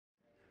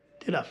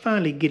did I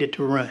finally get it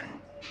to run.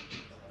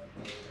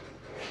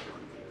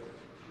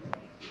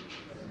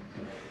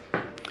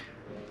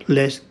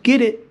 Let's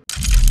get it.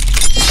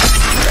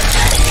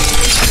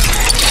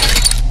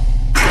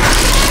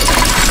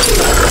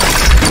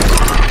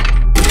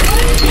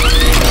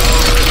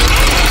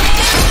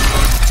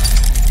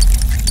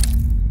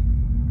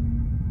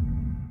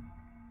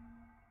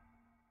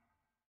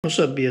 What's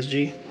up,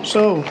 BSG?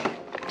 So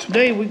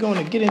today we're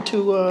going to get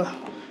into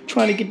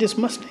trying to get this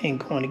Mustang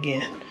going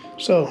again.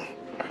 So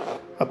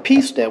a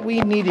piece that we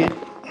needed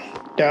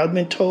that I've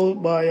been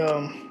told by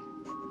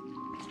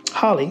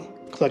Holly,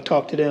 because I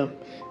talked to them,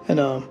 and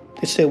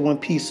they said one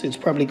piece is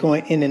probably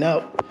going in and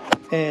out,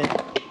 and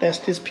that's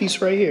this piece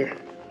right here.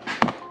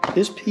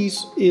 This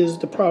piece is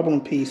the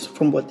problem piece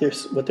from what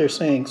they're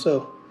saying.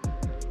 So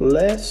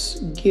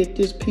let's get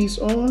this piece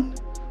on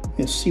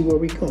and see where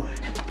we're going.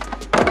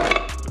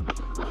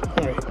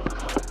 All right.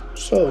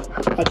 So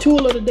our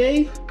tool of the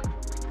day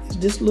is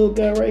this little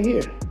guy right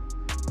here.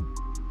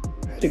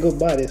 I had to go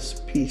buy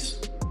this piece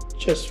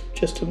just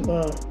to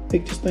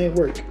make this thing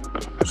work.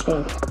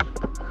 So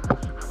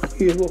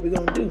here's what we're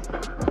gonna do.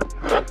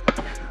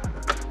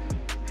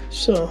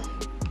 So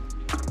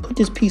put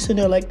this piece in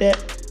there like that.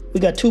 We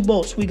got two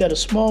bolts. We got a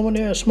small one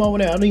there, a small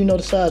one there. I don't even know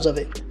the size of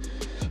it,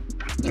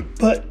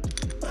 but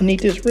I need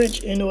this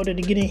wrench in order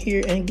to get in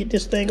here and get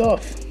this thing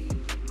off.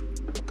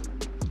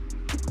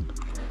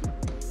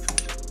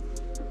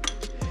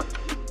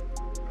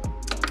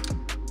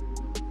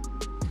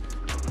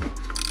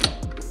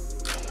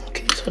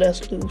 Okay, so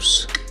that's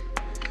loose.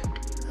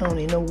 I don't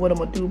even know what I'm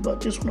gonna do about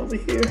this one over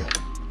here.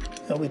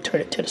 Now we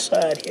turn it to the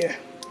side here.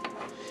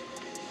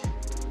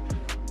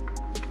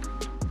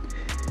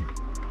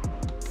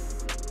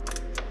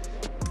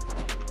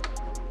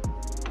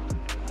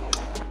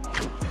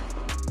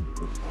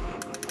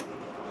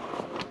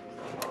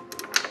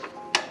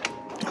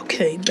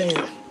 Okay,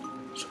 bam.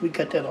 So we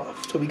got that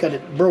off. So we got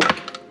it broke.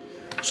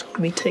 So let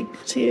me take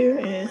this here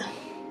and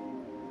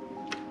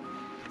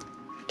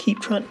keep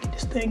trying to get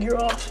this thing here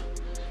off.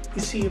 Let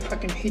me see if I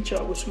can hit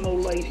y'all with some more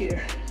light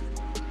here.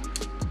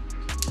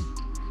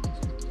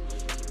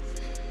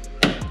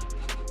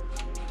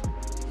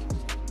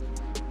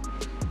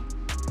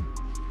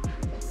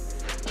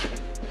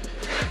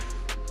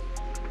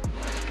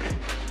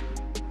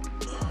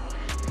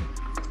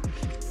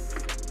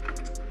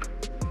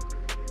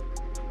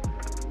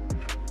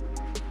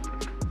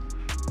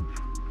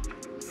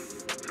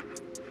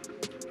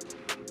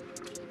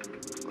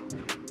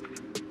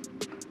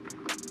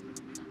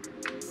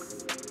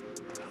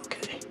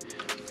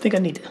 I think I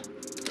need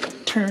to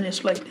turn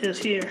this like this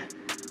here,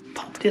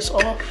 pop this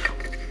off,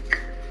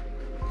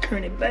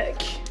 turn it back.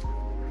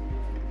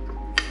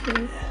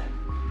 Yeah.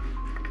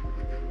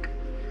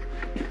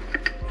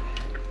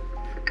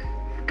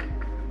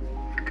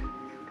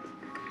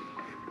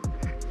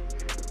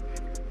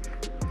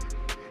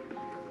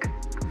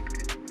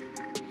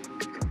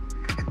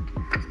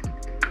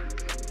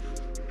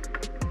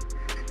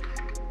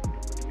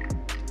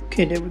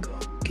 Okay, there we go.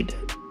 Get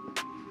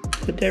that.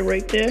 Put that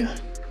right there.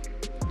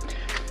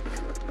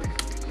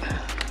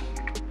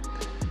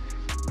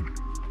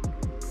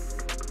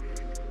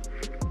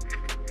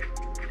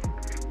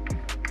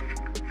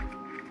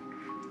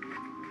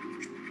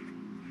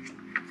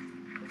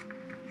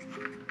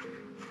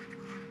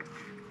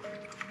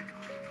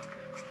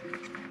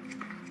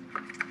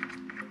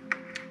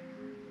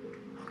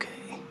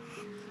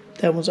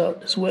 That one's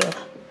out as well.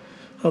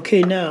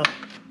 Okay, now,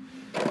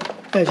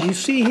 as you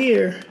see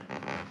here,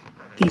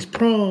 these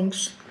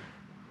prongs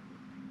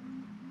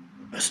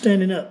are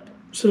standing up.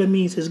 So that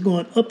means it's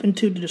going up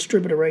into the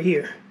distributor right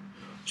here.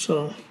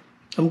 So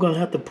I'm gonna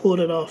have to pull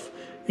it off.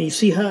 And you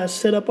see how it's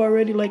set up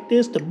already like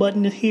this? The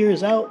button here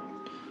is out.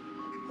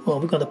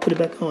 Well, we're gonna put it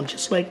back on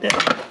just like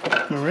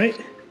that. All right.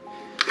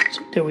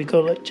 So there we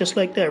go, just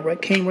like that,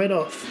 right? Came right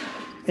off.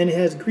 And it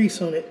has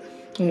grease on it,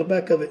 on the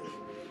back of it.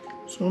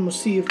 So I'm gonna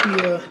see if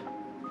we,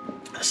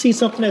 I see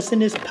something that's in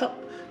this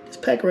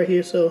pack right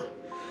here, so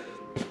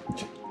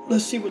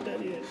let's see what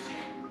that is.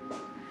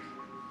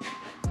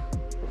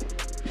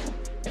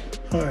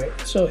 All right,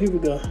 so here we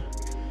go.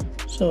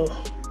 So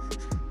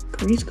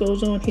grease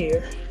goes on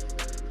here,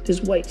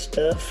 this white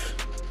stuff,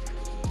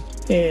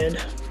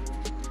 and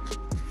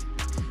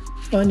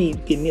I need to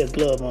get me a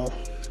glove on.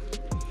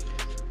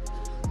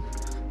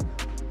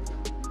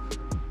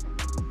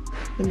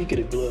 Let me get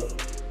a glove.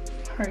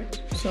 All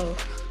right, so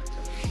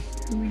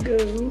here we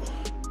go.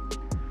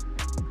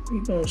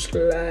 We're gonna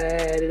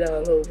slide it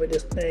all over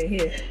this thing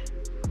here.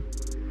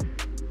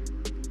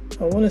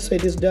 I wanna say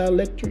this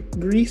dielectric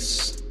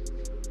grease,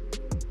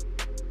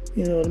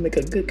 you know, to make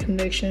a good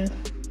connection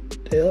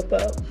to help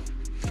out.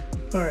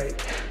 All right,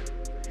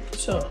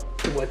 so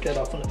we wipe that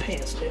off on the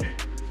pants there.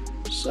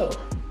 So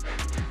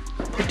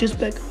put this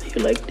back on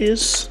here like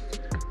this.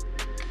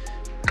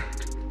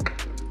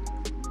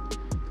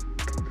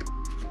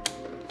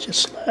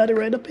 Just slide it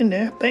right up in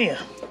there, bam.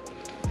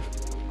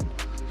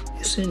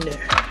 It's in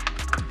there.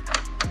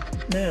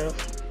 Now,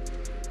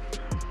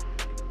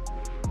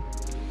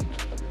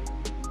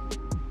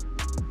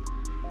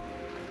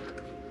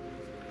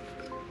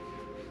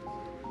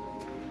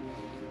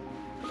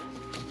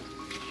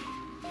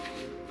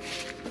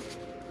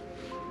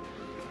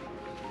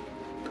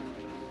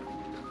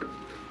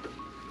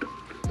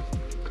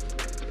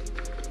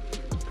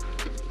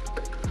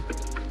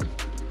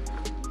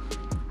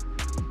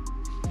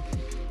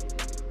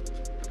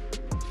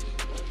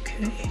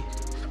 Okay.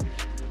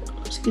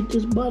 Let's get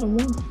this bottom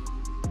one.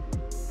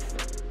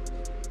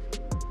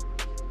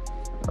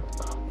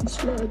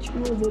 Slide you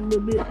over a little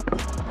bit.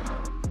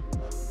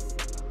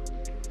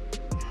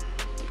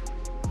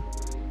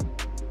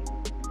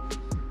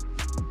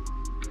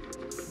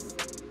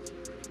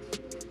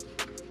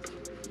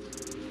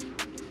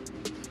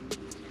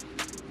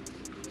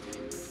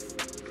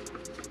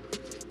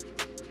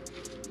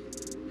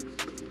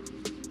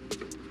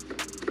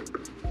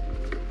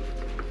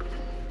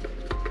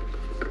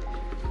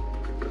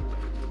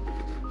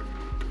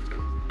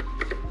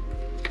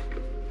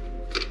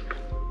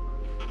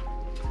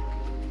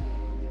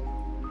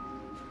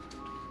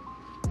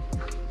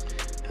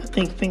 I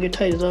think finger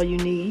tight is all you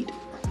need.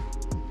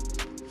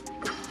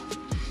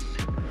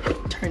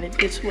 Turn it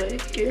this way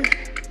here.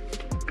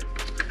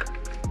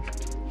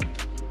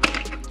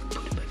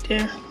 Put it back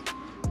there.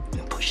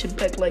 And push it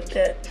back like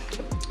that.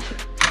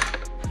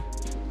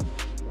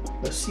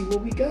 Let's see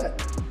what we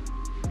got.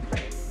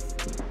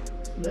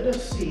 Let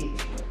us see.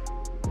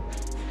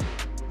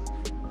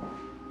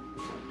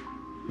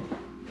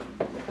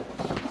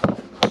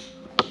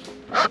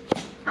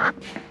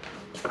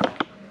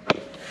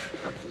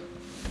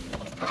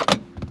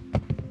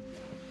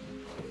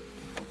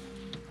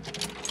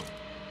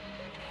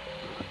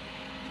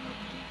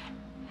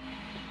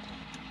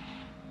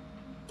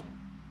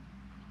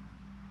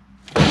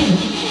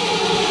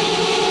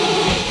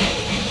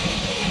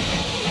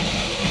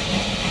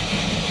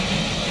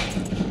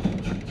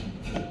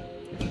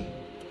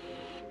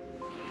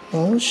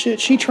 Oh shit,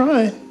 she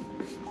trying.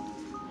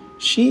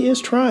 She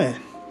is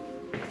trying.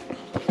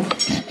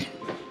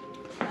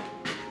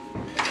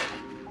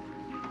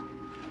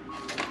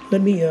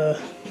 Let me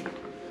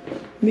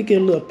get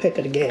a little peck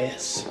of the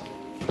gas.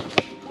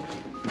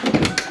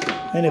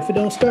 And if it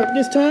don't start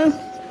this time,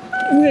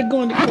 we're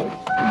going to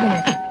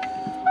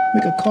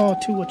make a call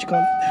to what you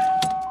call it.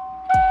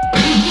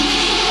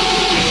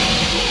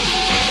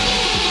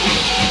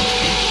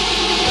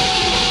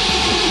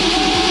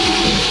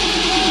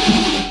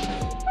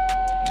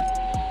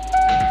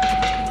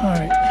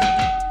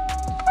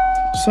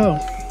 So,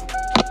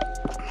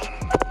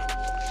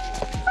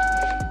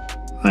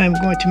 I am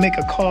going to make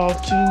a call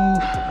to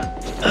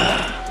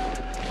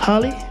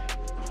Holly,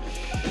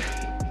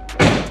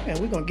 and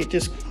we're gonna get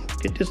this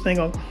thing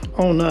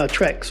on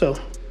track. So,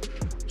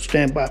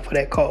 stand by for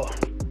that call.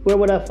 Where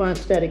would I find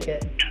static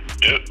at?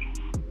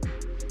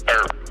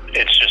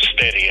 It's just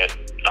steady at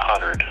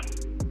 100.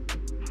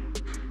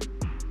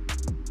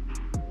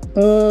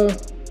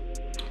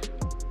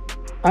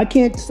 I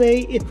can't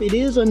say if it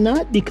is or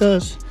not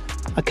because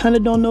I kind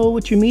of don't know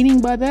what you're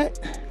meaning by that.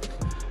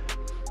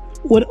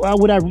 Would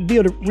I be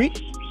able to read?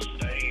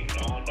 Staying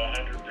on 100%,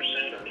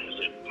 or is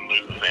it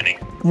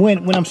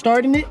moving? When I'm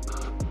starting it?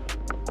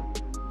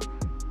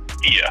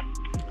 Yeah.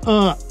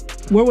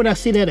 Where would I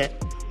see that at?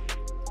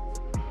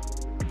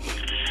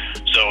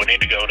 So we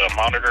need to go to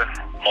monitor,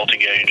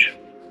 multi-gauge.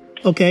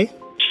 Okay.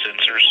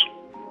 Sensors.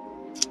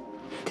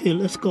 Okay,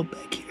 let's go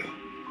back here.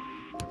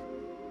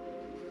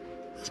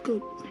 Let's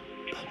go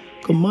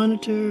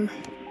monitor.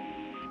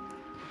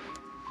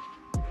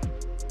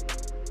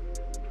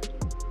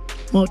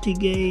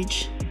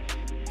 Multi-gauge.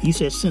 You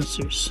said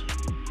sensors.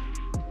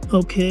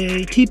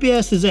 Okay,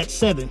 TPS is at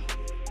 7.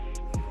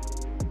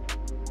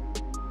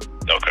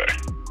 Okay.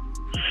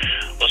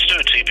 Let's do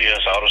a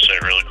TPS auto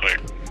set really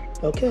quick.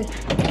 Okay.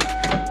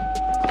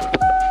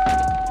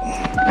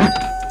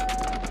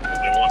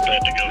 We want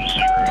that to go to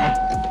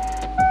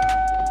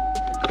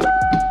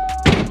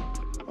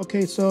 0.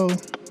 Okay, so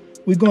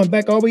we're going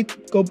back all the way,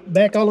 go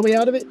back all the way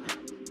out of it?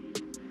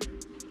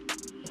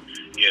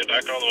 Yeah,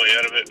 back all the way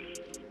out of it.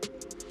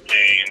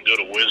 And go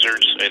to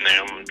Wizards and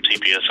then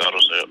TPS auto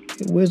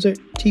set. Wizard,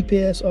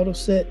 TPS auto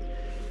set.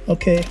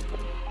 Okay.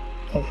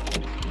 Oh.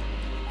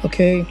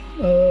 Okay.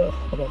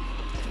 Hold on.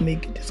 Let me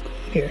get this going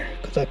here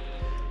because I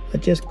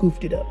just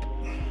goofed it up.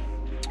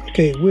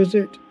 Okay,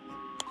 Wizard,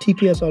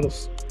 TPS auto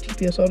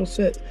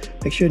set.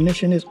 Make sure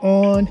ignition is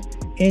on.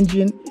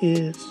 Engine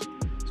is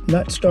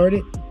not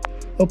started.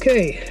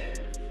 Okay.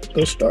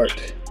 Go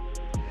start.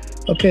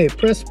 Okay,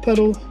 press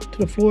pedal to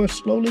the floor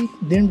slowly,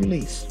 then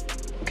release.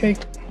 Okay.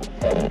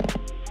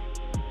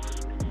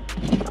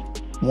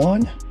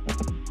 1,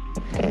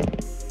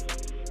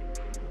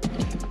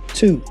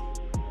 2.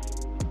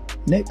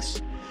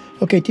 Next.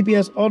 Okay,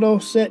 TPS auto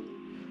set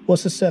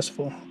was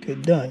successful. Okay,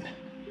 done.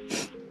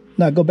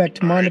 Now go back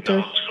to monitor.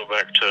 Right, let's go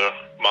back to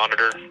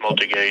monitor,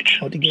 multi-gauge,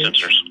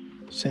 sensors.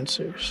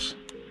 Sensors.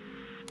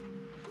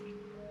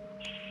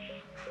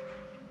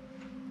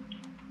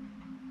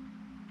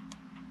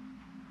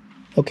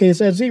 Okay, it's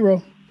at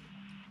 0.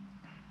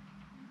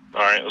 All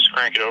right, let's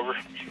crank it over.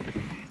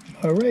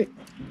 All right.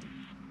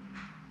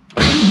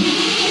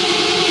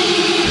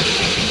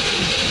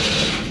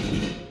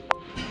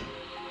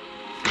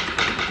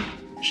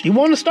 She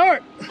want to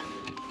start.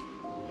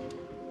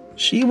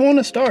 She want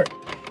to start.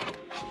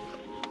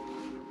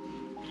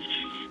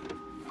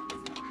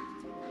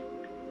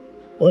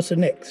 What's the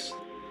next?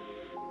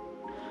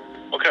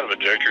 What kind of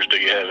injectors do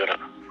you have in it?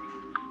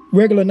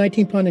 Regular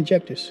 19-pound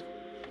injectors.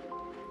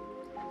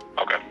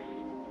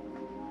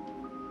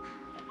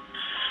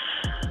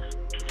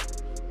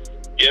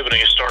 have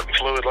any starting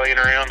fluid laying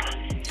around?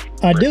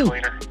 I do.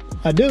 Cleaner?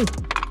 I do.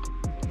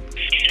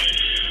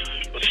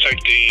 Let's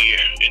take the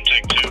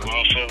intake tube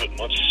off of it and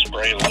let's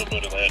spray a little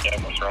bit of that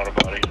down the throttle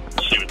body.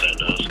 See what that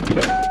does.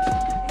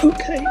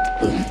 Okay.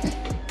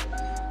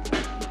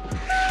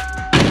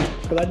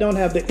 But I don't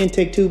have the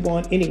intake tube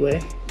on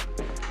anyway.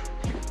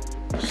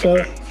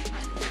 So,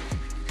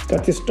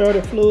 got this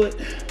starter fluid.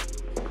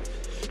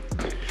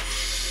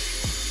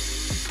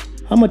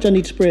 How much I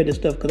need to spray this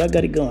stuff? Because I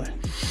got it going.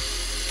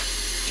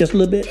 Just a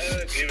little bit?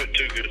 Give it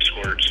 2 good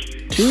squirts.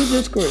 2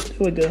 good squirts.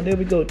 There we go. There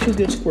we go. 2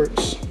 good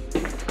squirts.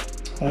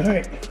 All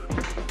right.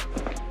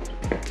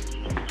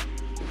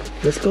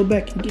 Let's go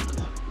back and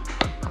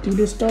do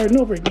this starting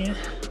over again.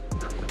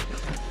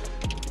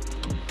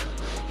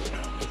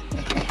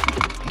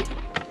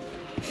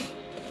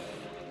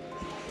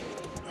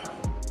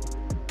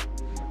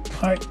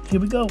 All right, here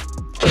we go.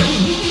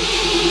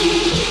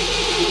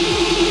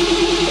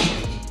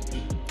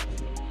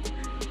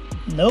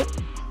 Nope.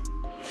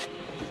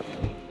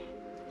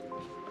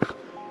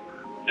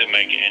 Didn't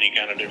make any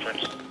kind of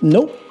difference?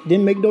 Nope,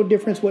 didn't make no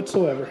difference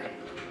whatsoever.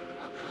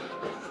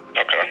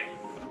 Okay.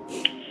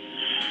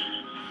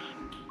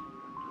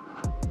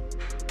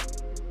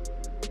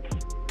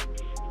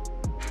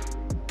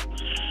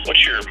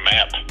 What's your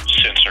map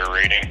sensor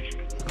rating?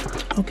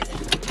 Okay.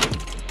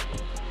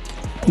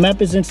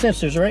 Map is in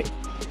sensors, right?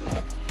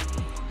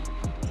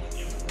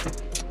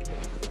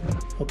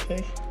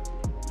 Okay.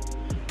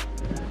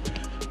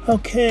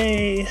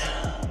 Okay.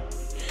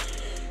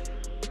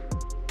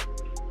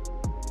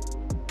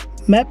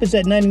 Map is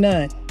at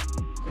 99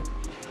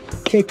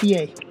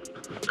 kPa.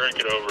 Crank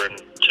it over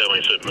and tell me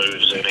if it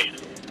moves any.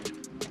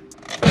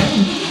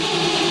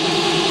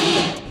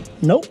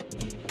 Nope.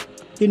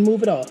 Didn't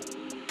move at all.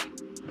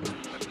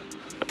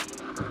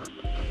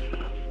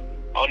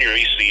 On your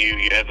ECU,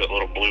 you have that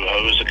little blue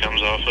hose that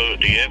comes off of it.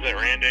 Do you have that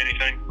ran to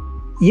anything?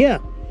 Yeah.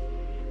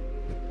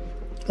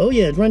 Oh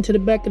yeah, it's run to the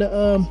back of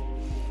the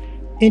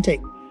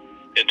intake.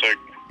 Intake?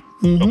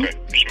 Mm-hmm. Okay,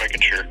 just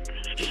making sure.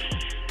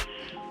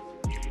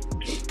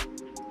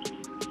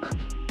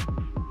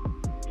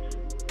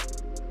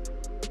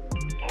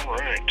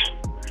 Alright.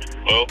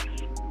 Well,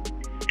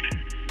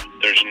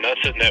 there's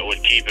nothing that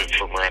would keep it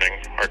from running.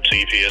 Our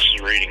TPS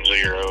is reading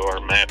 0,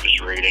 our map is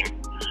reading.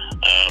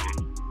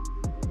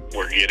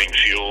 We're getting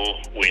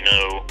fuel, we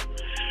know.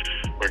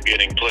 We're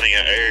getting plenty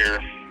of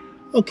air.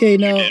 Okay,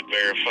 now You did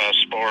verify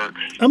spark.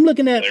 I'm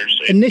looking at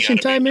ignition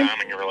timing.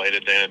 Timing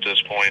related then at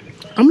this point.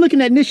 I'm looking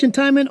at ignition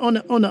timing on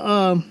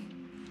the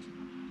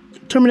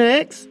Terminator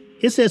X.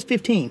 It says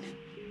 15.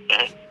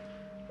 Uh-huh.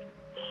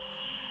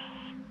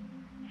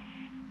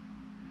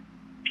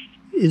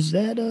 Is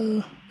that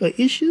a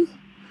issue?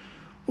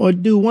 Or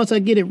do once I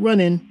get it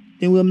running,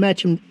 then we'll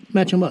match them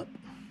up?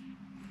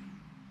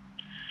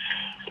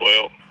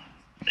 Well,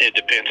 it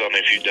depends on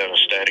if you've done a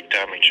static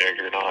timing check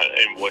or not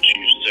and what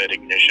you set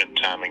ignition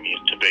timing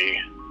to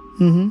be.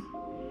 Mm-hmm.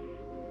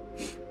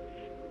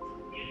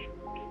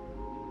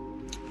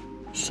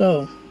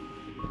 So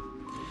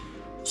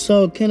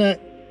can I,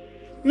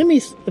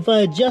 if I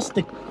adjust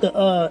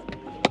the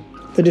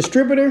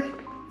distributor,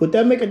 would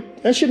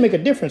that should make a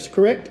difference,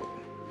 correct? It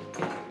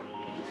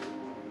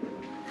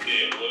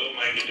will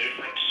make a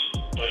difference,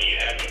 but you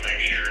have to make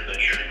sure that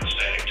you're in the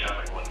static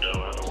timing window,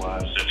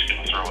 otherwise it's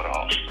going to throw it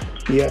off.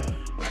 Yeah.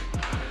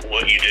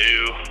 What you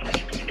do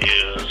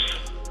is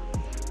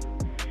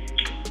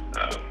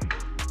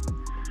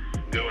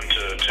go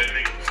into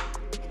tuning.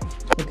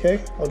 Okay,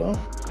 hold on.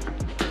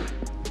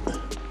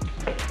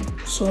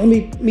 So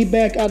let me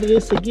back out of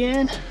this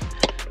again.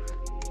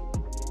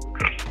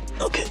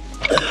 Okay.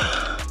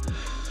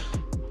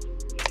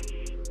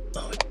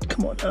 Oh,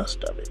 come on now,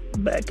 stop it.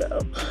 Back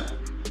up.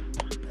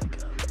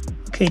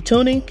 Okay,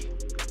 tuning.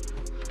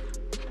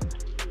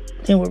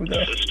 Then where we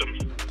go?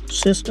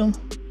 System.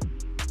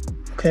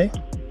 Okay.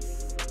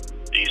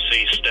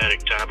 DC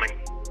static timing.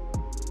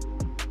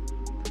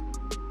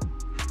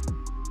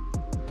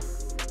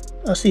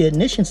 I see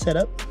ignition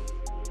setup.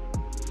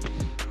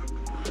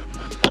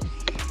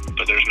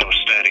 But there's no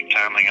static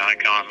timing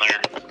icon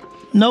there.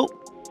 Nope.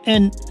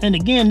 And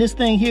again, this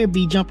thing here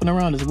be jumping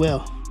around as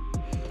well.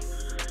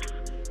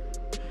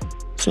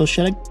 So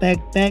should I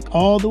back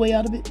all the way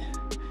out of it?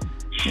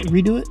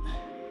 Redo it?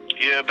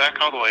 Yeah, back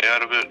all the way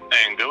out of it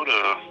and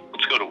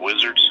let's go to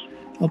Wizards.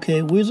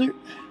 Okay, Wizard.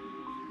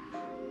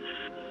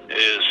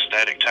 Is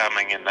static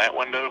timing in that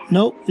window?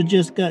 Nope, it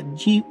just got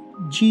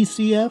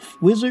GCF,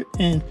 Wizard,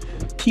 and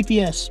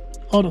TPS,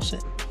 auto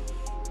set.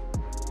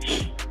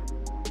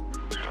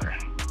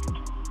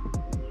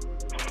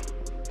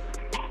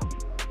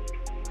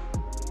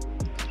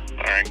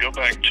 Alright, go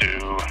back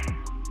to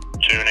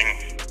tuning.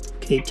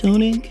 Okay,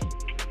 tuning.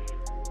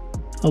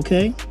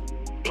 Okay.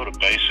 Go to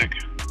basic.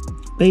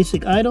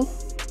 Basic idle.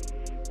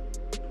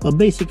 Or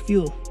basic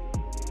fuel.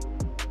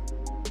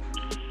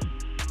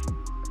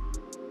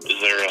 Is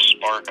there a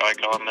spark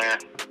icon there?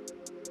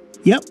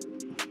 Yep.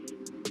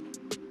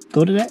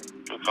 Go to that.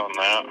 Click on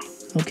that.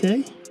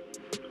 Okay.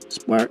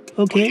 Spark.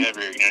 Well, Okay. you have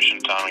your ignition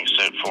timing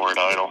set for it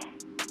idle.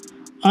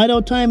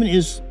 Idle timing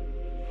is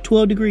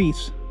 12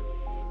 degrees.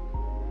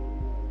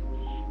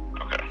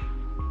 Okay.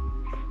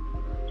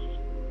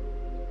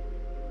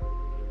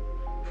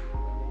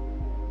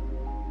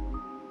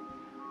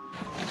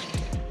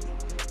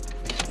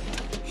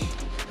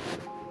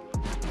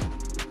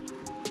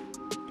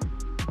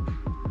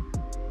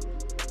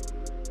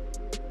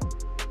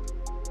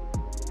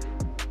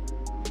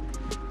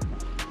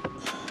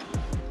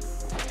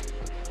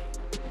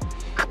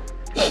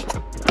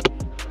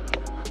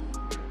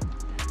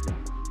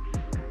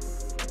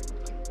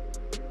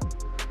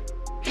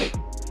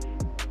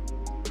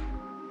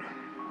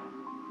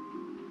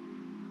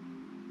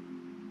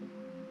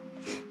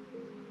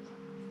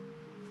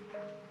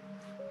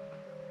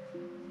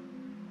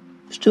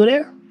 Still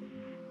there?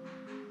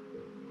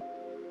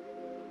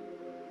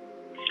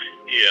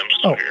 Yeah, I'm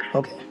still here.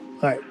 Okay.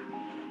 All right.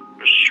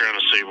 Just trying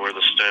to see where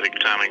the static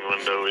timing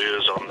window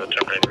is on the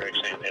Terminator X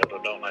handheld.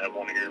 I don't have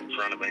one here in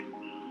front of me.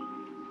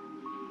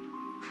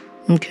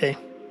 Okay.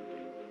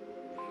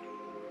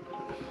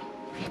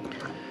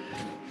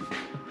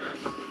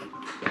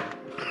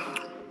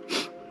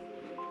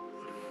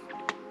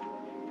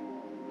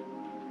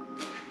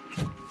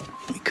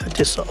 Let me cut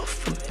this off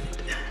for a minute.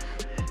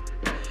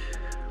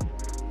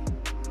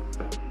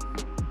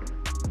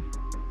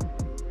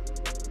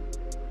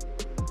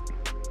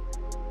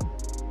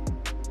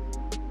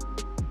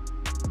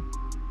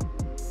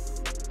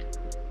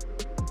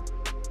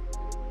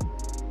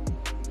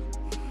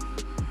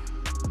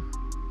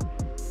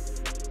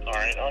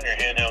 Alright, on your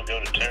handheld, go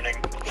to tuning.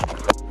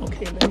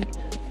 Okay, let me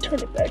turn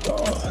it back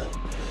on.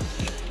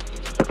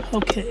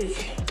 Okay.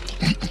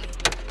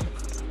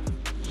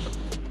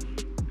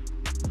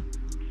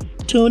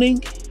 Tuning.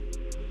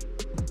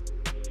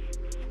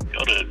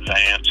 Go to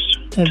advanced.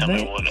 Tell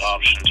me what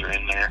options are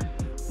in there.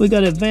 We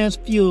got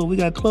advanced fuel. We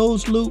got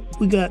closed loop.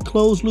 We got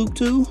closed loop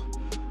 2.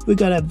 We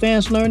got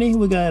advanced learning.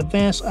 We got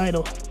advanced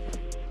idle.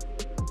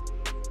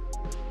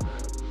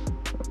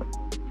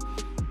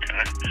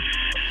 Okay.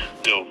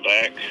 Go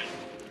back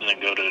and then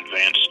go to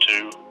advanced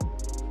 2.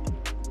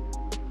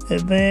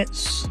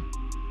 Advanced.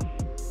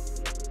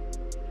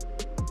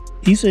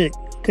 He said,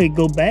 okay,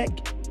 go back.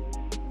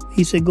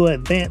 He said, go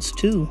advanced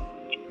 2.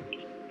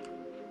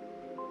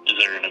 Is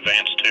there an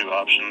advanced 2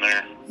 option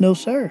there? No,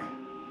 sir.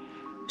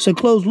 So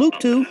closed loop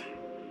 2.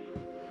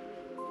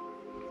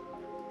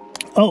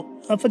 Oh,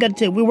 I forgot to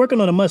tell you, we're working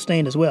on a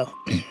Mustang as well.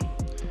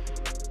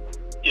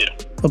 Yeah.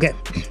 Okay.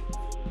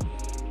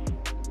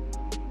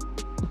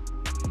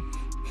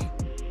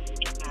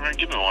 Alright,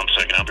 give me 1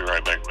 second. I'll be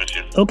right back with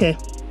you. Okay.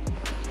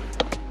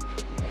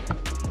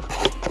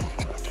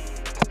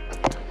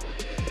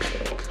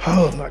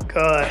 Oh my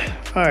God.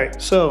 All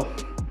right, so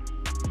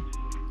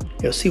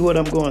you'll see what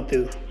I'm going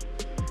through.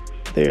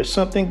 There's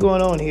something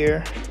going on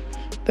here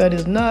that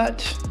is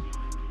not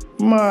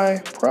my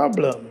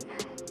problem.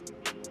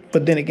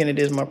 But then again, it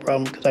is my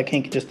problem because I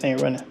can't get this thing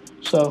running.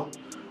 So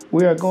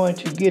we are going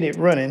to get it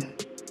running.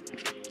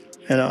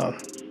 And I'm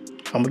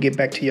gonna get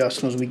back to y'all as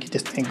soon as we get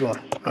this thing going.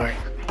 All right.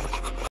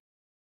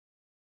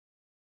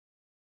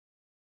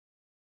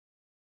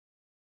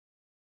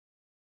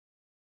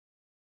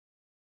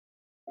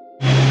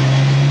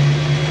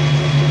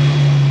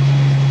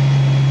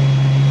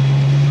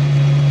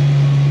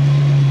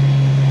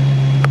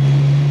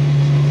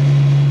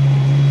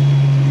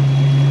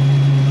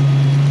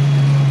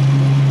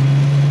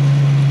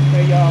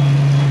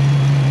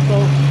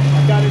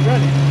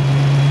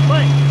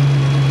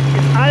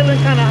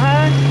 Kind of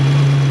high,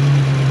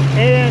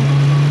 and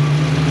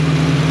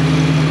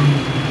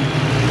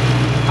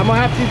I'm gonna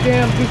have to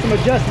do some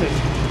adjustments.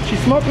 She's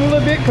smoking a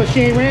little bit because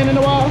she ain't ran in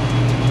a while,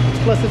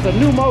 plus it's a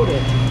new motor,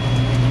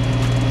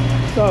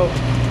 so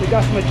we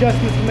got some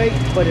adjustments to make,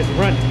 but it's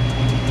running.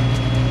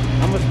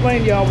 I'm gonna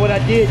explain to y'all what I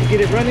did to get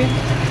it running,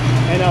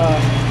 and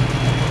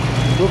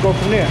we'll go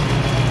from there.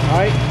 All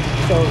right,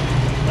 so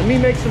let me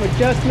make some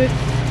adjustments,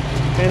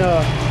 and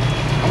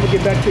I'm gonna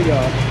get back to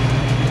y'all.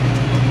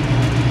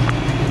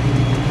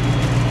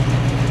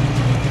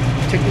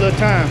 Took a little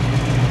time,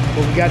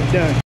 but we got it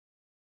done.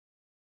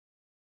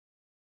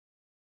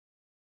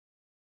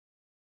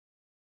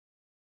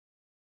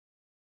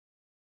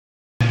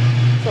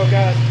 So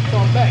guys, so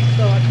I'm back.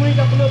 So I cleaned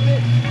up a little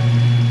bit.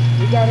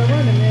 We got it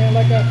running, man.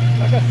 Like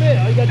I said,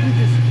 all you gotta do is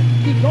just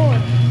keep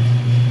going.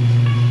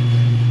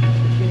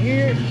 You can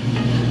hear it.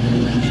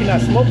 She's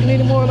not smoking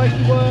anymore like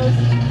she was,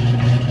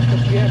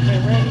 because she hasn't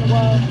been running in a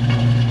while.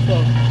 So,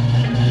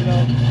 you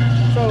know.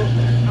 So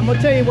I'm gonna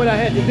tell you what I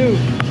had to do.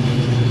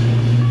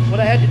 What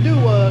I had to do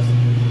was,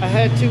 I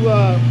had to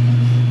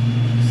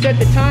set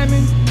the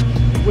timing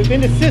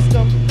within the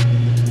system.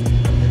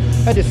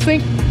 I had to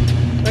sync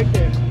right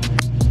there.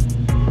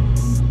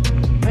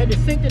 I had to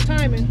sync the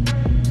timing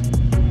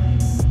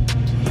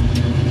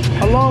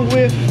along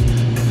with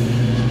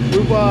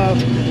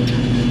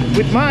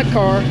my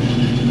car,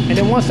 and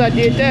then once I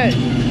did that,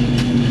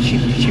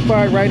 she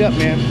fired right up,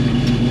 man.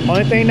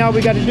 Only thing now we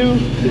got to do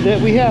is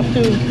that we have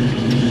to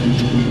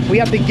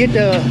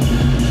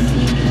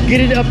get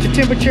it up to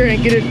temperature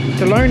and get it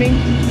to learning,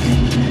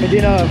 and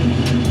then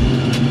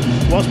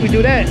once we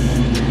do that,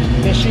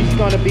 then she's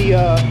gonna be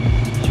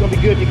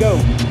good to go.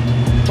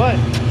 But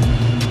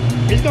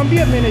it's gonna be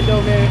a minute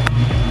though, man,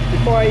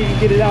 before I even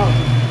get it out,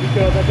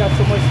 because I got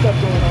so much stuff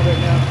going on right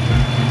now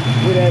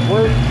with at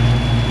work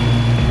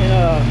and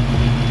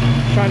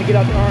trying to get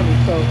out the Army.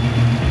 So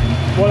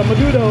what I'm gonna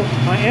do though,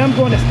 I am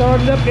going to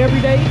start it up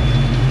every day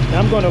and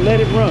I'm gonna let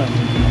it run.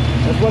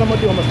 That's what I'm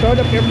gonna do. I'm gonna start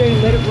it up every day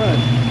and let it run.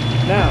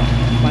 Now,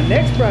 my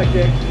next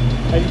project,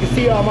 as you can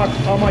see all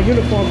my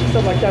uniforms and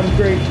stuff like that, I'm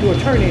ready to do a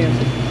turn-in,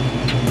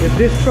 is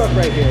this truck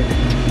right here.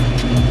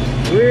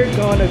 We're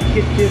gonna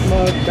get this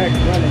mug back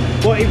running.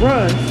 Well, it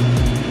runs.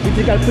 We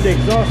just gotta put the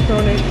exhaust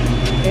on it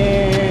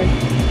and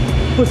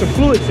put some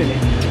fluids in it.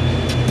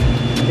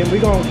 And then we're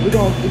gonna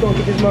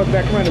get this mug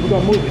back running. We're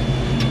gonna move it.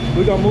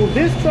 We're gonna move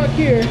this truck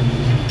here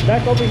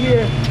back over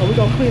here, and we're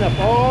gonna clean up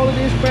all of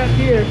this crap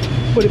here,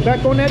 put it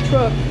back on that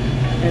truck,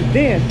 and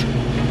then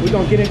we're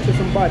gonna get into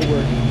some body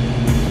work.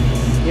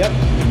 Yep,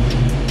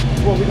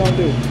 that's what we're gonna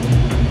do.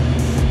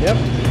 Yep,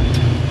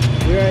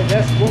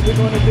 that's what we're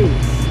gonna do.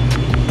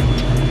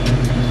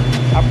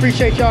 I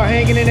appreciate y'all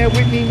hanging in there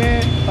with me,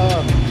 man.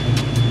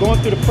 Going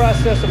through the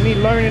process of me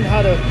learning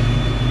how to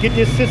get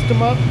this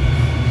system up.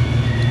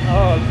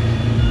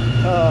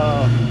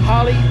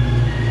 Holly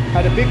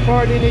had a big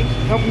part in it,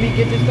 helping me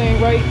get this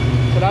thing right,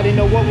 but I didn't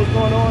know what was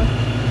going on,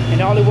 and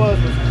all it was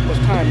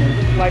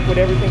timing, like with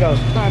everything else,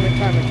 timing.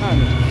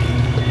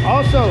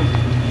 Also,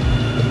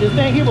 this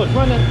thing here was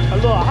running a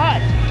little hot,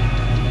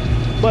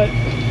 but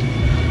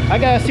I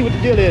gotta see what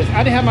the deal is.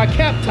 I didn't have my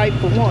cap tight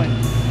for one,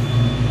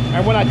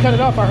 and when I cut it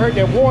off, I heard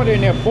that water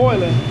in there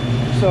boiling,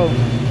 so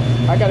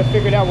I gotta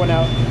figure that one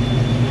out.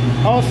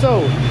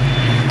 Also,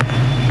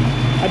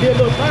 I did a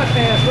little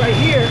bypass right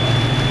here,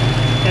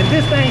 and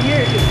this thing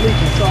here is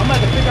leaking, so I'm about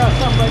to figure out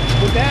something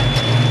with that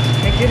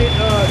and get it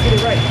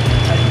right.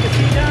 As you can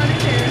see down in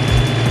there,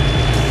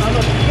 I don't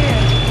know if you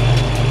can,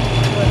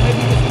 but maybe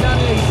you can see down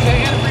there, you see that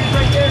antifreeze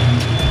right there?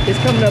 It's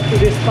coming up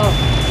through this pump,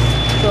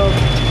 so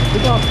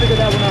we're gonna figure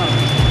that one out.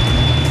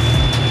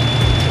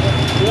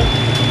 Yep.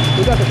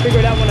 We got to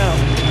figure that one out.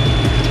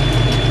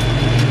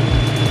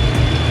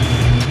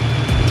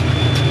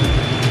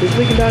 It's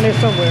leaking down there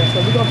somewhere,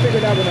 so we're gonna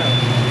figure that one out.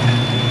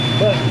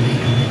 But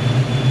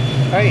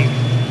hey,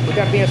 with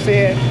that being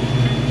said,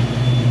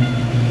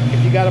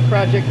 if you got a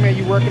project, man,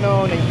 you're working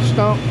on and you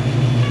stump,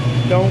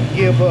 don't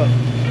give up.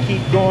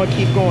 Keep going,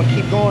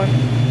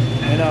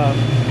 and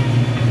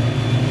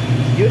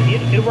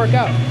it'll work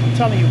out. I'm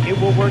telling you, it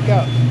will work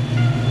out.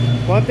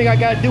 One thing I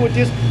gotta do with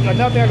this,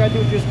 another thing I gotta do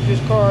with this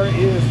car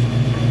is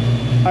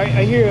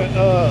I hear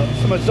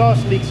some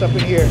exhaust leaks up in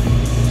here,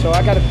 so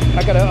I gotta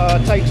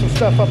tighten some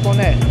stuff up on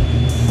that.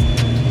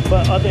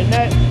 But other than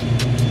that,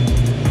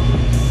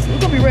 we're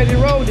gonna be ready to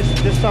roll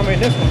this summer in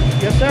this one.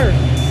 Yes, sir.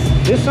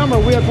 This summer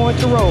we are going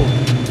to roll.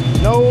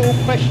 No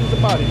questions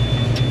about it.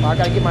 I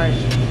gotta get my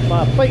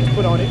plates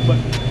put on it, but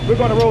we're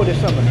gonna roll this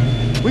summer.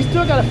 We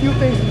still got a few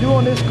things to do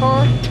on this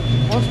car.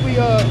 Once we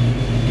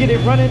get it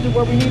running to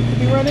where we need it to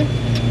be running,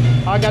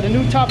 I got a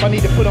new top I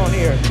need to put on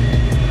here.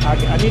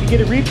 I need to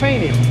get it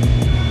repainted,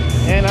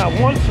 and I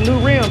want some new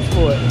rims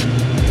for it.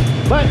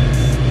 But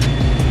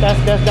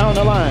that's down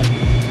the line.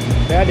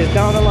 That is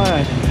down the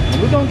line,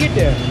 and we're gonna get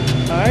there.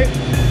 All right.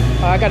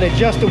 I got to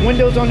adjust the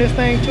windows on this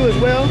thing too as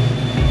well.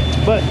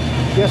 But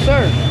yes,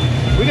 sir.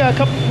 We got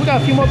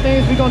a few more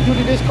things we're gonna do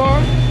to this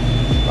car.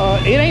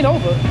 It ain't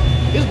over.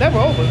 It's never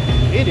over.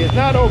 It is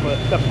not over.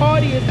 The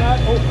party is not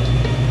over.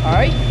 All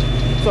right.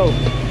 So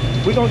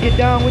we're gonna get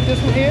down with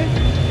this one here,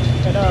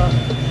 and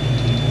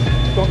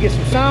gonna get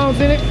some sounds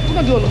in it.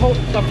 We're gonna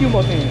do a few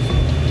more things,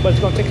 but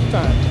it's gonna take some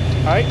time.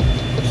 All right.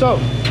 So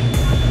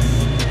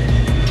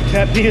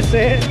that being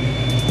said,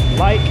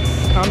 like,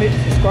 comment,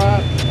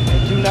 subscribe,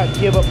 and do not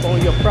give up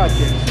on your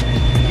projects.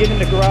 Get in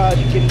the garage,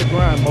 get in the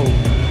grind mode.